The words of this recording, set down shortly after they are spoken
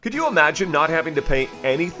Could you imagine not having to pay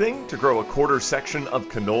anything to grow a quarter section of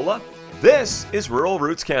canola? This is Rural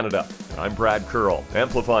Roots Canada, and I'm Brad Curl,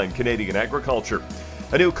 amplifying Canadian agriculture.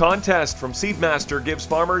 A new contest from Seedmaster gives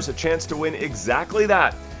farmers a chance to win exactly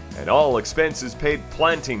that, and all expenses paid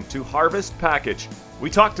planting to harvest package. We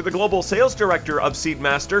talked to the Global Sales Director of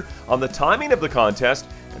Seedmaster on the timing of the contest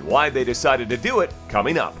and why they decided to do it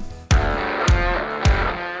coming up.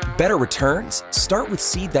 Better returns? Start with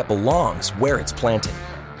seed that belongs where it's planted.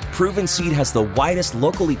 Proven Seed has the widest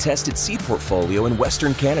locally tested seed portfolio in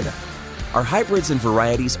Western Canada. Our hybrids and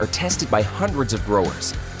varieties are tested by hundreds of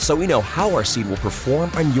growers, so we know how our seed will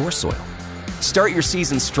perform on your soil. Start your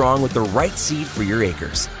season strong with the right seed for your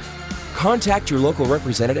acres. Contact your local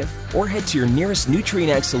representative or head to your nearest Nutrien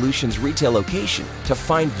Ag Solutions retail location to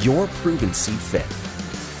find your Proven Seed fit.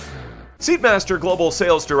 Seedmaster Global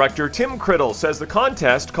Sales Director Tim Criddle says the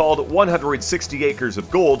contest, called 160 Acres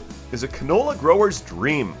of Gold, is a canola grower's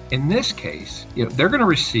dream. In this case, they're going to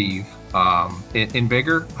receive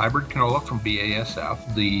Invigor hybrid canola from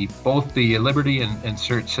BASF, both the Liberty and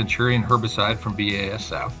Centurion herbicide from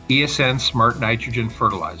BASF, ESN Smart Nitrogen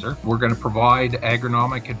fertilizer. We're going to provide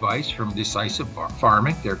agronomic advice from Decisive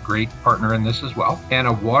Farming. They're a great partner in this as well. And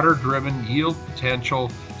a water-driven yield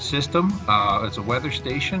potential system. It's a weather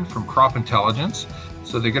station from Crop Intelligence.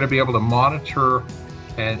 So they're going to be able to monitor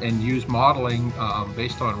and use modeling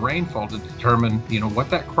based on rainfall to determine, what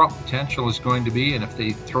that crop potential is going to be, and if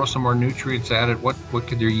they throw some more nutrients at it, what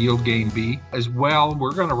could their yield gain be? As well,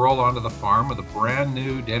 we're going to roll onto the farm with a brand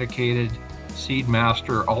new dedicated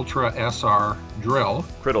Seedmaster Ultra SR drill.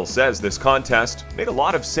 Criddle says this contest made a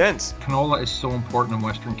lot of sense. Canola is so important in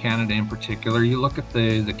Western Canada in particular. You look at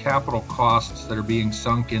the capital costs that are being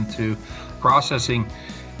sunk into processing,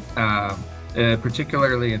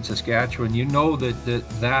 particularly in Saskatchewan. You know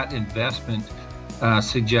that investment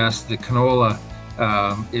suggests that canola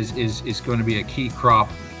is going to be a key crop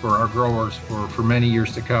for our growers for many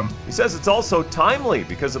years to come. He says it's also timely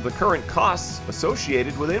because of the current costs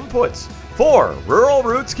associated with inputs. For Rural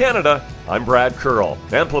Roots Canada, I'm Brad Curl,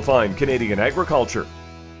 amplifying Canadian agriculture.